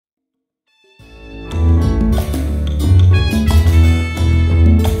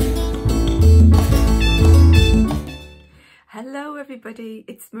everybody,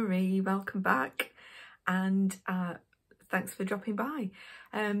 it's Marie, welcome back, and thanks for dropping by.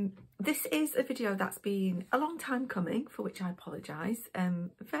 This is a video that's been a long time coming, for which I apologise.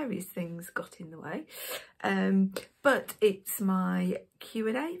 Various things got in the way, but it's my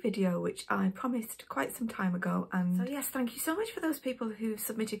Q&A video which I promised quite some time ago, and so yes, thank you so much for those people who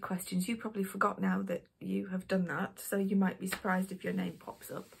submitted questions. You probably forgot now that you have done that, so you might be surprised if your name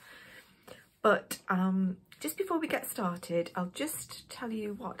pops up. But just before we get started, I'll just tell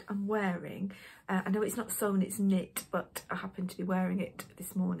you what I'm wearing. I know it's not sewn, it's knit, but I happen to be wearing it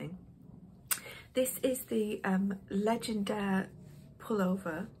this morning. This is the Legendaire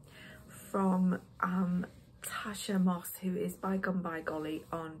pullover from Tasha Moss, who is by Gum by Golly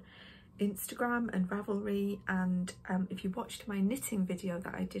on Instagram and Ravelry. And if you watched my knitting video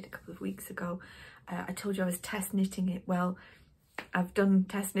that I did a couple of weeks ago, I told you I was test knitting it. Well, I've done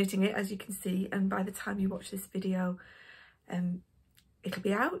test knitting it, as you can see, and by the time you watch this video it'll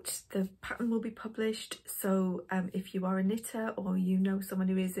be out. The pattern will be published, so if you are a knitter or you know someone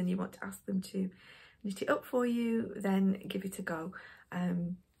who is and you want to ask them to knit it up for you, then give it a go.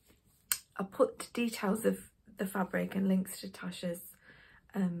 I'll put details of the fabric and links to Tasha's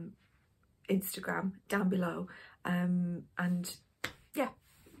Instagram down below, and yeah,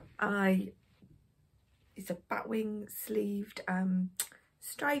 it's a batwing sleeved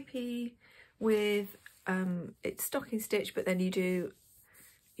stripy with it's stocking stitch, but then you do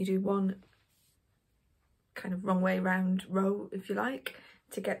one kind of wrong way round row, if you like,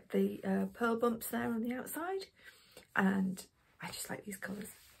 to get the pearl bumps there on the outside, and I just like these colours.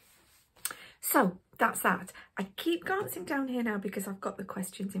 So that's that. I keep glancing down here now because I've got the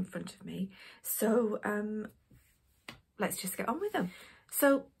questions in front of me, so let's just get on with them.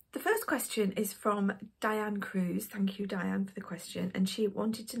 So the first question is from Diane Cruz. Thank you, Diane, for the question. And she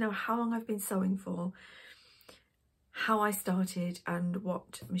wanted to know how long I've been sewing for, how I started, and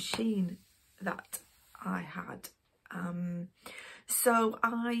what machine that I had. So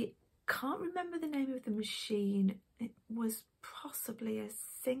I can't remember the name of the machine. It was possibly a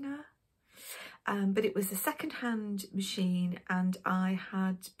Singer, but it was a second-hand machine, and I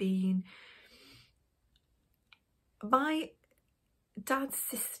had been... My Dad's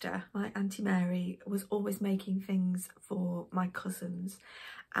sister, my Auntie Mary, was always making things for my cousins,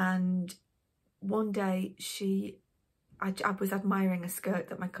 and one day I was admiring a skirt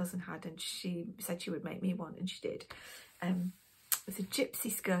that my cousin had, and she said she would make me one, and she did. It was a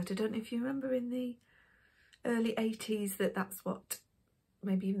gypsy skirt. I don't know if you remember in the early 80s that's what,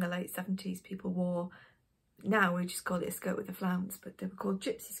 maybe even the late 70s, people wore. Now we just call it a skirt with a flounce, but they were called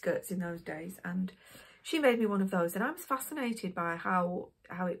gypsy skirts in those days, and she made me one of those, and I was fascinated by how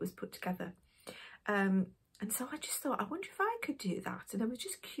it was put together. And so I just thought, I wonder if I could do that. And I was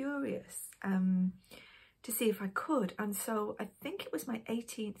just curious to see if I could. And so I think it was my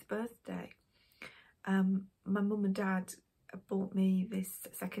 18th birthday. My mum and dad bought me this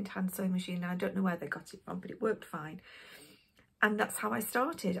second-hand sewing machine. Now, I don't know where they got it from, but it worked fine. And that's how I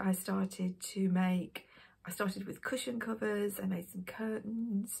started. I started with cushion covers, I made some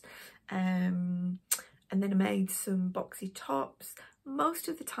curtains, and then I made some boxy tops. Most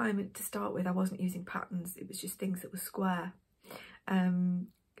of the time, to start with, I wasn't using patterns. It was just things that were square.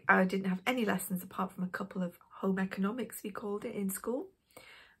 I didn't have any lessons apart from a couple of home economics, we called it, in school.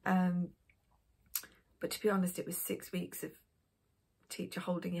 But to be honest, it was 6 weeks of teacher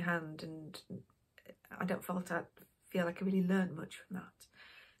holding your hand, and I don't feel like I really learned much from that.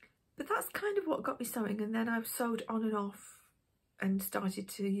 But that's kind of what got me sewing, and then I've sewed on and off and started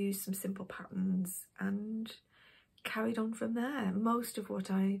to use some simple patterns and carried on from there. Most of what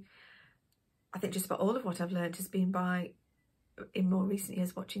I think just about all of what I've learned has been in more recent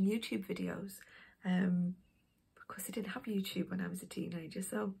years, watching YouTube videos. Of course, I didn't have YouTube when I was a teenager,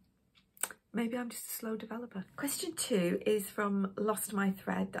 so maybe I'm just a slow developer. Question 2 is from Lost My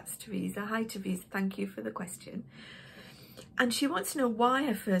Thread. That's Teresa. Hi, Teresa. Thank you for the question. And she wants to know why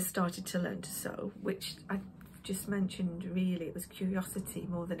I first started to learn to sew, which I just mentioned. Really, it was curiosity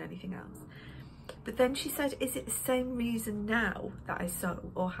more than anything else. But then she said, is it the same reason now that I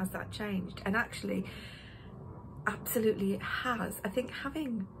sew, or has that changed? And actually, absolutely it has. I think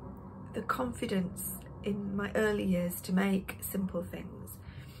having the confidence in my early years to make simple things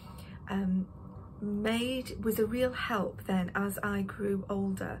was a real help then as I grew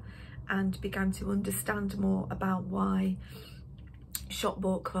older and began to understand more about why shop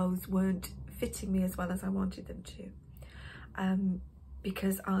bought clothes weren't fitting me as well as I wanted them to,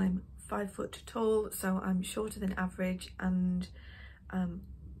 because I'm 5 foot tall, so I'm shorter than average, and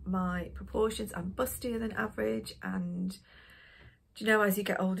my proportions, I'm bustier than average, and you know, as you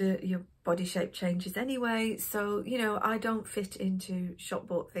get older, your body shape changes anyway, so you know, I don't fit into shop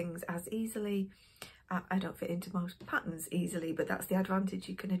bought things as easily. I don't fit into most patterns easily, but that's the advantage,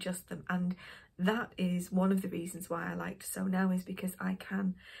 you can adjust them. And that is one of the reasons why I like to sew now, is because I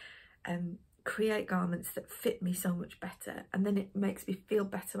can create garments that fit me so much better, and then it makes me feel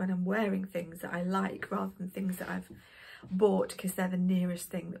better when I'm wearing things that I like rather than things that I've bought because they're the nearest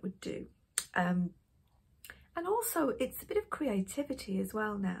thing that would do. And also it's a bit of creativity as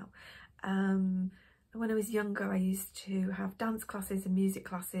well now. When I was younger, I used to have dance classes and music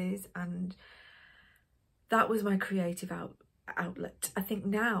classes, and that was my creative outlet. I think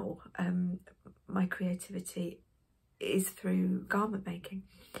now my creativity is through garment making.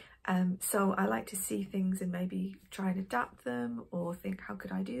 So I like to see things and maybe try and adapt them, or think, how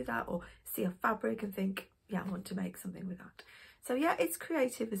could I do that? Or see a fabric and think, yeah, I want to make something with that. So yeah, it's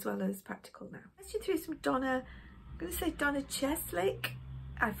creative as well as practical now. Let's get through some Donna, I'm going to say Donna Cheslake.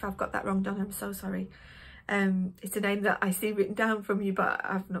 If I've got that wrong, Donna, I'm so sorry. It's a name that I see written down from you, but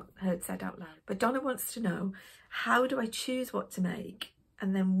I've not heard said out loud. But Donna wants to know, how do I choose what to make?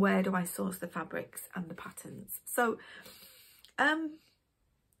 And then where do I source the fabrics and the patterns? So I've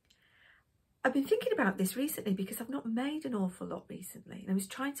been thinking about this recently because I've not made an awful lot recently, and I was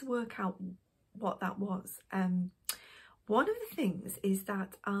trying to work out what that was. One of the things is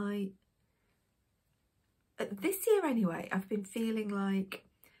that this year anyway, I've been feeling like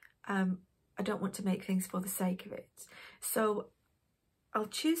I don't want to make things for the sake of it. So I'll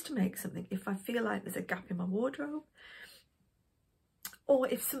choose to make something if I feel like there's a gap in my wardrobe, or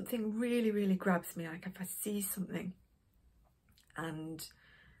if something really, really grabs me, like if I see something and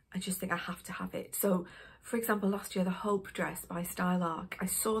I just think I have to have it. So for example, last year, the Hope dress by Style Arc, I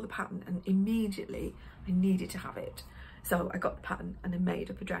saw the pattern and immediately I needed to have it. So I got the pattern and I made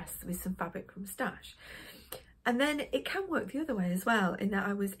up a dress with some fabric from Stash. And then it can work the other way as well, in that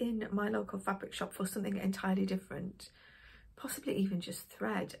I was in my local fabric shop for something entirely different, possibly even just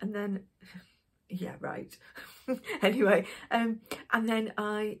thread, and then yeah, right. Anyway, and then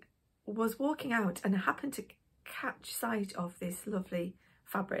I was walking out and I happened to catch sight of this lovely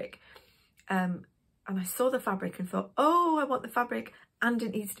fabric, and I saw the fabric and thought, oh, I want the fabric and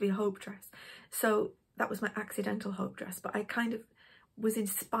it needs to be a Hope dress. So that was my accidental Hope dress, but I kind of was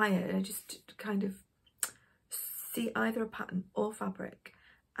inspired. I just kind of see either a pattern or fabric,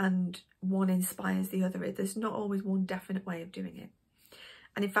 and one inspires the other. There's not always one definite way of doing it.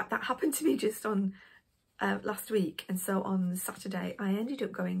 And in fact, that happened to me just on last week. And so on Saturday, I ended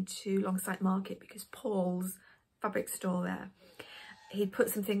up going to Longsight Market because Paul's fabric store there, he'd put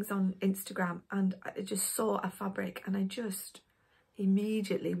some things on Instagram, and I just saw a fabric and I just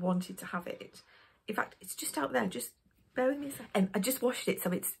immediately wanted to have it. In fact, it's just out there, just bear with me a second. I just washed it,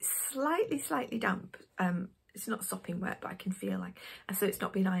 so it's slightly damp. It's not sopping wet, but I can feel like, and so it's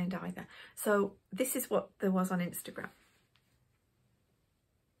not been ironed either. So this is what there was on Instagram.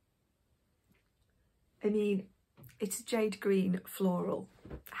 I mean, it's a jade green floral.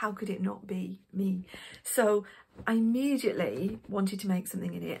 How could it not be me? So I immediately wanted to make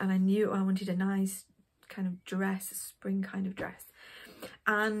something in it, and I knew I wanted a nice kind of dress, a spring kind of dress.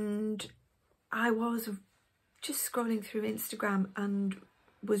 And I was just scrolling through Instagram and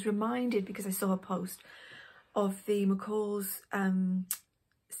was reminded, because I saw a post of the McCall's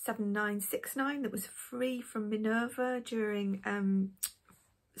 7969 that was free from Minerva during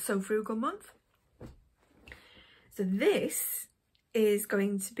So Frugal month. So this is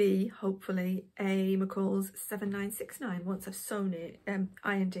going to be hopefully a McCall's 7969 once I've sewn it,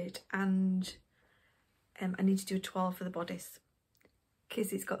 ironed it, and I need to do a toile for the bodice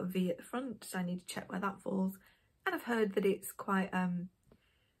because it's got a V at the front, so I need to check where that falls. And I've heard that it's quite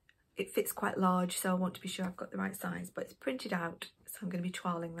it fits quite large, so I want to be sure I've got the right size, but it's printed out, so I'm going to be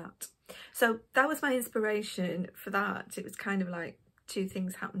toiling that. So that was my inspiration for that. It was kind of like two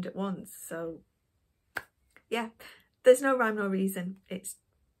things happened at once. So yeah, there's no rhyme, no reason. It's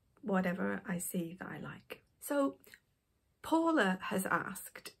whatever I see that I like. So Paula has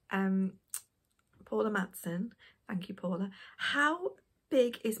asked, Paula Matson, thank you Paula, how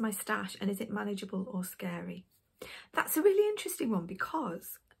big is my stash and is it manageable or scary? That's a really interesting one,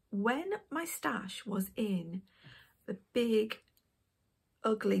 because when my stash was in the big,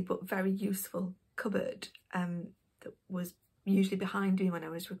 ugly but very useful cupboard that was usually behind me when I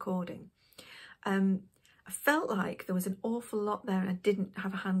was recording, I felt like there was an awful lot there and I didn't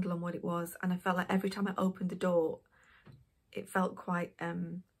have a handle on what it was, and I felt like every time I opened the door it felt quite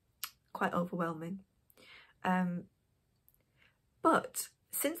overwhelming. But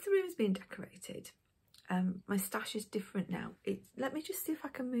since the room's been decorated, my stash is different now. Let me just see if I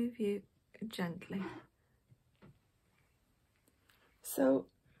can move you gently. So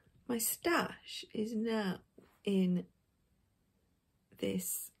my stash is now in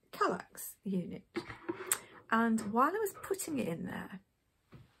this Kallax unit, and while I was putting it in there,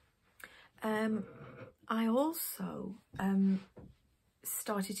 I also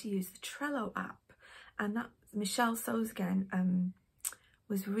started to use the Trello app, and that Michelle Sews Again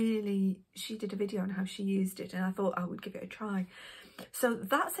was really, she did a video on how she used it, and I thought I would give it a try. So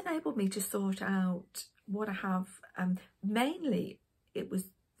that's enabled me to sort out what I have. Mainly it was,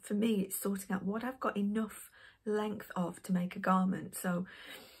 for me, it's sorting out what I've got enough length of to make a garment. So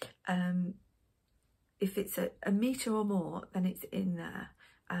if it's a metre or more, then it's in there.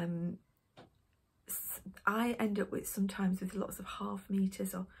 I end up with sometimes with lots of half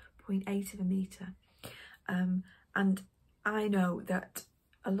metres or 0.8 of a metre. And I know that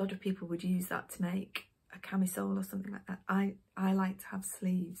a lot of people would use that to make a camisole or something like that. I like to have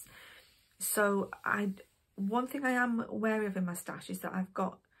sleeves. So one thing I am wary of in my stash is that I've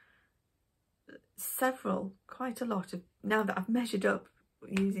got quite a lot of, now that I've measured up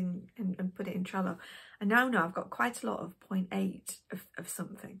using and put it in Trello, I now know I've got quite a lot of 0.8 of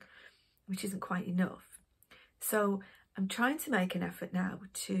something, which isn't quite enough. So I'm trying to make an effort now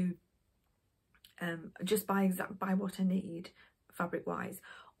to just buy what I need fabric wise,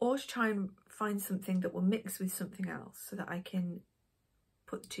 or to try and find something that will mix with something else so that I can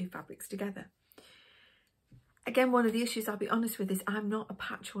put the two fabrics together. Again, one of the issues, I'll be honest with, is I'm not a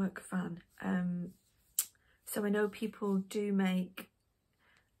patchwork fan. So I know people do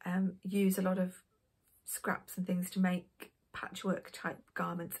use a lot of scraps and things to make patchwork type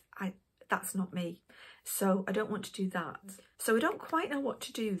garments. That's not me. So I don't want to do that. So I don't quite know what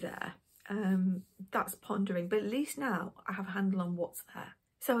to do there. That's pondering, but at least now I have a handle on what's there.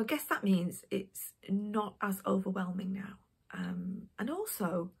 So I guess that means it's not as overwhelming now. And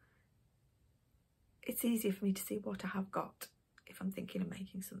also, it's easier for me to see what I have got if I'm thinking of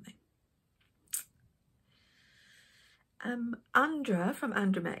making something. Andra from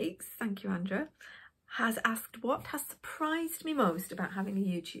Andra Makes, thank you Andra, has asked what has surprised me most about having a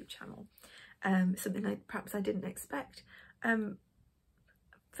YouTube channel. Something perhaps I didn't expect.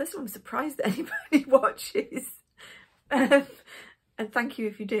 First of all, I'm surprised that anybody watches, and thank you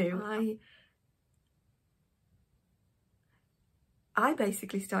if you do. I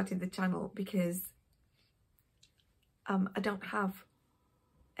basically started the channel because I don't have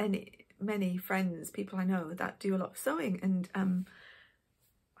many friends, people I know that do a lot of sewing, and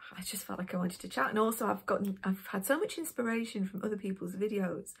I just felt like I wanted to chat. And also I've had so much inspiration from other people's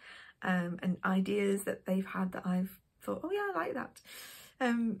videos and ideas that they've had that I've thought, oh yeah, I like that.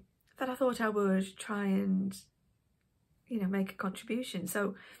 That I thought I would try and, you know, make a contribution.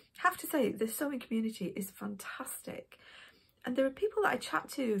 So I have to say, the sewing community is fantastic. And there are people that I chat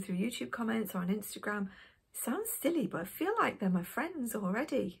to through YouTube comments or on Instagram. It sounds silly, but I feel like they're my friends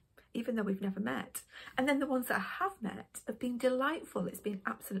already, even though we've never met. And then the ones that I have met have been delightful. It's been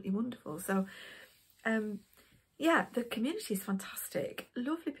absolutely wonderful. So yeah, the community is fantastic.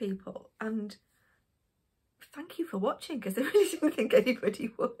 Lovely people. And thank you for watching, because I really didn't think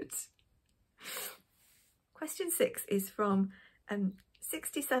anybody would. Question 6 is from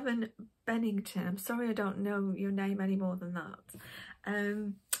 67 Bennington. I'm sorry I don't know your name any more than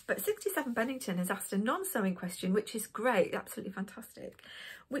that. But 67 Bennington has asked a non-sewing question, which is great, absolutely fantastic,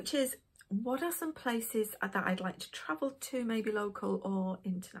 which is, what are some places that I'd like to travel to, maybe local or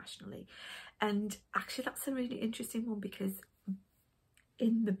internationally? And actually that's a really interesting one, because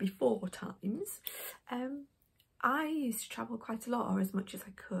in the before times, I used to travel quite a lot, or as much as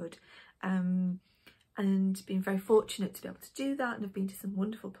I could, and been very fortunate to be able to do that, and have been to some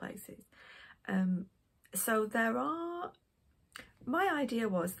wonderful places. So there are, my idea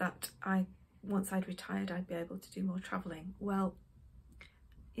was that once I'd retired, I'd be able to do more travelling. Well,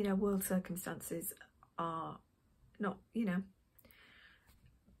 you know, world circumstances are not, you know,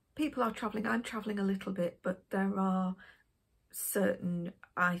 people are travelling, I'm travelling a little bit, but there are certain,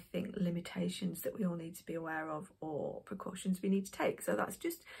 I think, limitations that we all need to be aware of, or precautions we need to take. So that's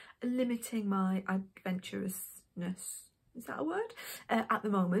just limiting my adventurousness, is that a word, at the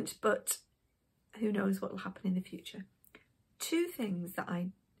moment, but who knows what will happen in the future. 2 things that I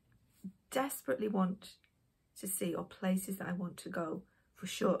desperately want to see, or places that I want to go for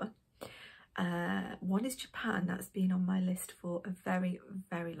sure. One is Japan. That's been on my list for a very,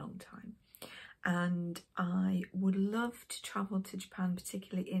 very long time. And I would love to travel to Japan,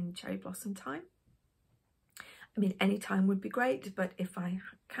 particularly in cherry blossom time. I mean, any time would be great, but if I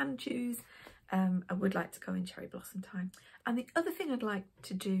can choose, I would like to go in cherry blossom time. And the other thing I'd like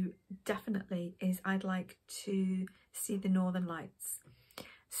to do definitely is I'd like to see the Northern Lights.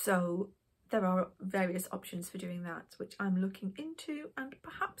 So there are various options for doing that, which I'm looking into, and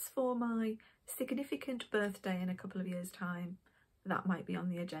perhaps for my significant birthday in a couple of years' time, that might be on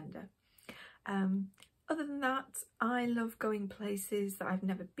the agenda. Other than that, I love going places that I've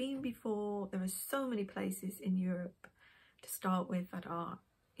never been before. There are so many places in Europe to start with that are,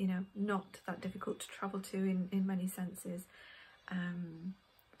 you know, not that difficult to travel to in many senses.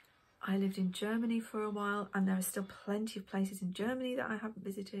 I lived in Germany for a while, and there are still plenty of places in Germany that I haven't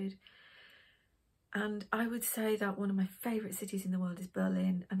visited. And I would say that one of my favourite cities in the world is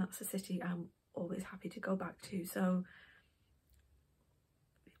Berlin, and that's a city I'm always happy to go back to. So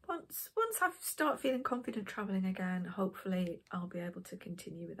once I start feeling confident travelling again, hopefully I'll be able to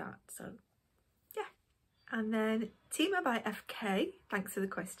continue with that. So yeah. And then Tima by FK, thanks for the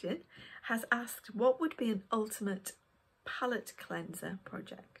question, has asked, what would be an ultimate palette cleanser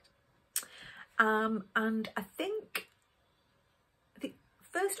project? And I think the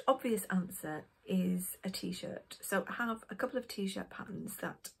first obvious answer is a t-shirt. So I have a couple of t-shirt patterns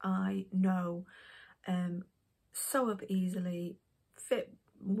that I know sew up easily, fit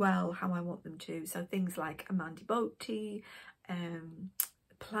well how I want them to. So things like a Mandy Boat tee,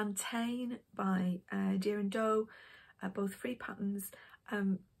 Plantain by Deer and Doe, both free patterns.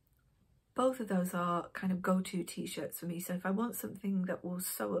 Both of those are kind of go-to t-shirts for me. So if I want something that will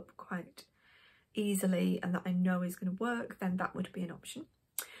sew up quite easily and that I know is going to work, then that would be an option.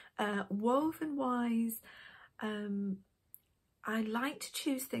 Woven wise, I like to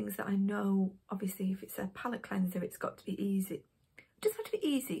choose things that I know, obviously if it's a palette cleanser, it's got to be easy. It doesn't have to be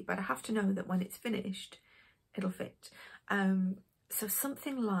easy, but I have to know that when it's finished, it'll fit. So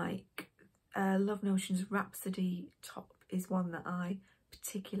something like Love Notion's Rhapsody top is one that I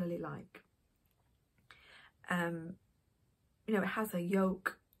particularly like. You know, it has a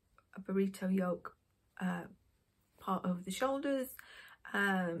yoke, a burrito yoke part over the shoulders.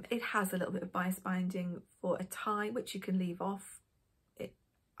 It has a little bit of bias binding for a tie, which you can leave off.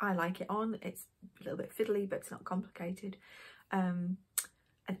 I like it on. It's a little bit fiddly, but it's not complicated. And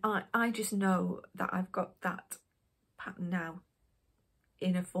I just know that I've got that pattern now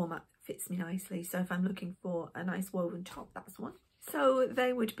in a format that fits me nicely. So if I'm looking for a nice woven top, that's one. So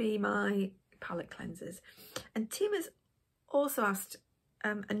they would be my palette cleansers. And Tima's also asked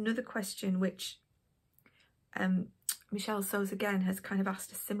another question, which Michelle Sews again has kind of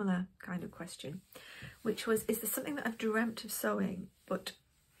asked a similar kind of question, which was, is there something that I've dreamt of sewing but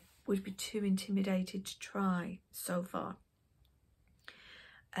would be too intimidated to try so far?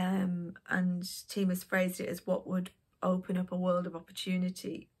 And Tima's phrased it as, what would open up a world of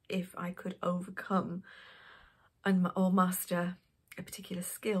opportunity if I could overcome or master a particular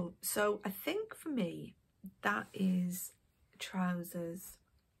skill. So I think for me that is trousers.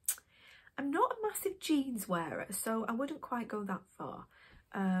 I'm not a massive jeans wearer, so I wouldn't quite go that far,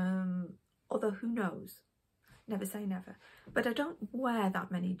 although who knows, never say never. But I don't wear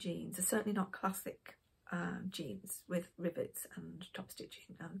that many jeans, certainly not classic jeans with rivets and top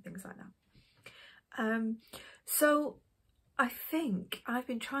stitching and things like that. So I think I've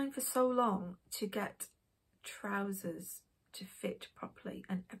been trying for so long to get trousers to fit properly,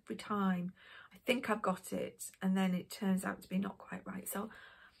 and every time I think I've got it and then it turns out to be not quite right. So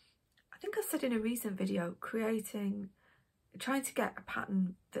I think I said in a recent video, trying to get a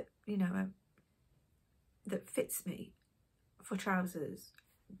pattern that, you know, that fits me for trousers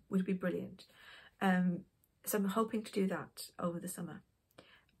would be brilliant. So I'm hoping to do that over the summer.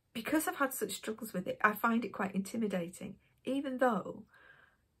 Because I've had such struggles with it, I find it quite intimidating, even though,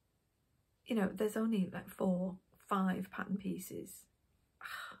 you know, there's only like 4-5 pattern pieces,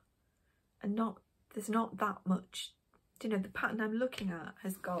 and there's not that much. You know, the pattern I'm looking at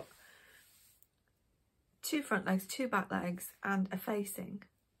has got 2 front legs, 2 back legs, and a facing,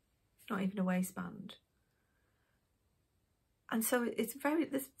 not even a waistband. And so there's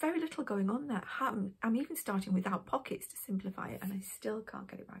very little going on there. I'm even starting without pockets to simplify it, and I still can't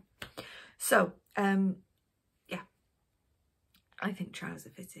get it right. So yeah, I think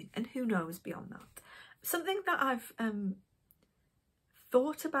trouser fitting, and who knows beyond that. Something that I've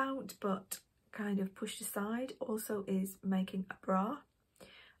thought about but kind of pushed aside also is making a bra.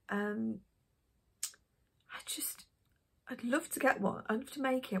 I'd love to get one. I'd love to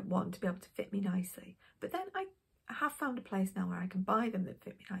make it one to be able to fit me nicely. But then I have found a place now where I can buy them that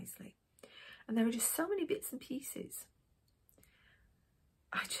fit me nicely. And there are just so many bits and pieces.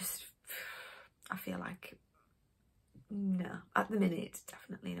 I feel like, no, at the minute,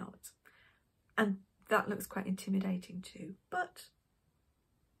 definitely not. And that looks quite intimidating too. But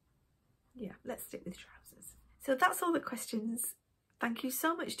yeah, let's stick with trousers. So that's all the questions. Thank you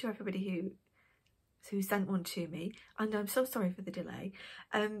so much to everybody who who sent one to me, and I'm so sorry for the delay.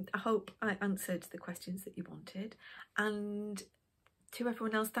 I hope I answered the questions that you wanted, and to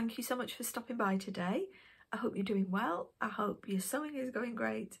everyone else, thank you so much for stopping by today. I hope you're doing well. I hope your sewing is going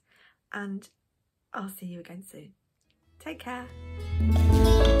great, and I'll see you again soon. Take care.